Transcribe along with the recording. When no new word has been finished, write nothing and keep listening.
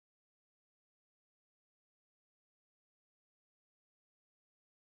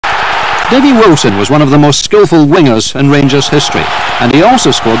Davie Wilson was one of the most skillful wingers in Rangers history, and he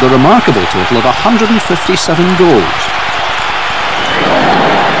also scored the remarkable total of 157 goals.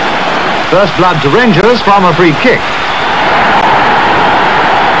 First blood to Rangers from a free kick.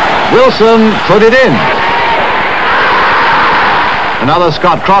 Wilson put it in. Another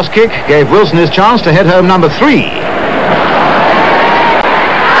Scott cross kick gave Wilson his chance to head home number 3.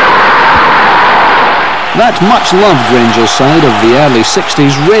 That much-loved Rangers side of the early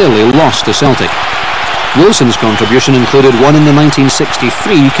 60s rarely lost to Celtic. Wilson's contribution included one in the 1963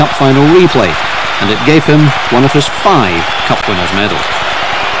 Cup final replay, and it gave him one of his 5 Cup winners' medals.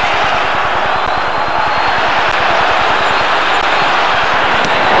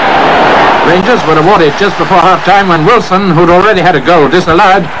 Rangers were awarded just before half-time when Wilson, who'd already had a goal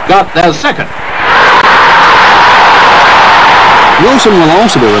disallowed, got their second. Wilson will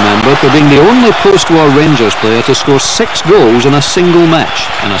also be remembered for being the only post-war Rangers player to score 6 goals in a single match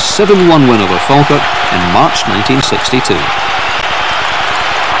in a 7-1 win over Falkirk in March 1962.